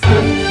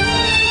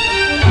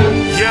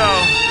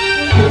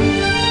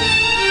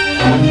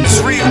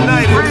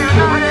reunited. You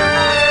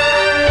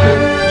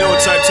know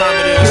what type time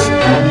it is.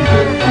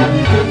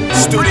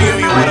 Studio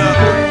Union, what up?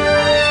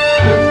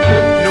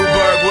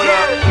 Newburgh, what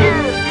up?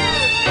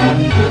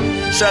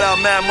 Shout out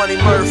Mad Money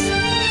Murph.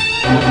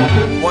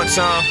 One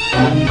time.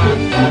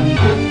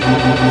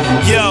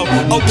 Yo,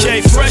 okay,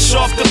 fresh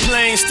off the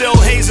plane, still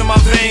haze in my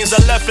veins. I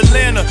left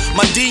Atlanta,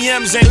 my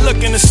DMs ain't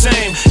looking the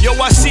same. Yo,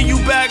 I see you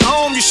back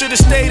home, you should've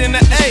stayed in the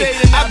A.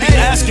 I be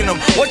asking them,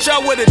 what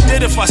y'all would've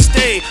did if I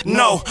stayed?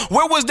 No,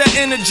 where was that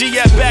energy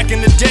at back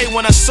in the day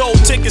when I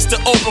sold tickets to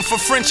open for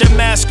French at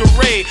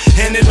Masquerade?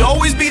 And it'd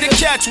always be the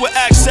cats with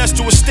access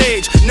to a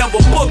stage. Never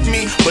booked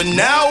me, but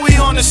now we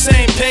on the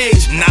same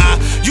page. Nah,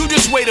 you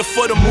just waited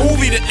for the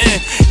movie to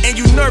end, and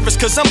you nervous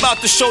cause I'm about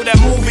to show that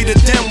movie to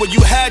them where you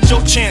had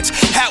your chance.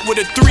 Hat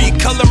with a 3,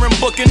 coloring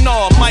book and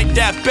all. Might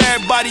dap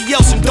everybody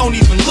else and don't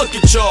even look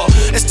at y'all.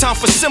 It's time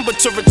for Simba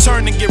to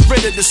return and get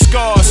rid of the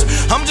scars.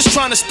 I'm just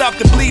trying to stop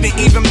the bleeding,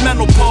 even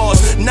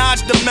menopause.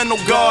 Notch the mental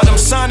guard. I'm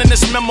signing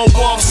this memo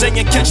off,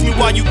 saying catch me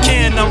while you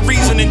can. I'm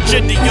reasoning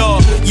jitty,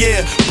 y'all.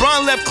 Yeah,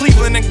 Bron left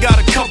Cleveland and got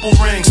a couple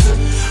rings.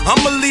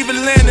 I'ma leave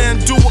Atlanta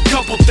and do a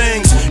couple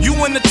things. You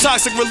in a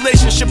toxic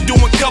relationship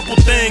doing couple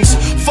things.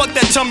 Fuck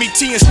that tummy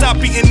tea and stop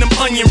eating them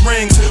onion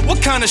rings.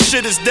 What kind of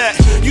shit is that?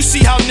 You see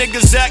how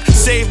niggas act?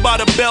 Saved by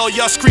the bell,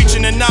 y'all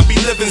screeching and not be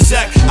living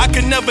Zach. I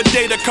could never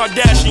date a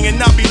Kardashian and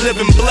not be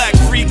living black.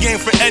 Free game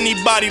for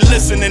anybody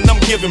listening, I'm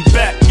giving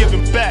back,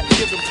 giving back,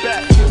 giving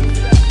back.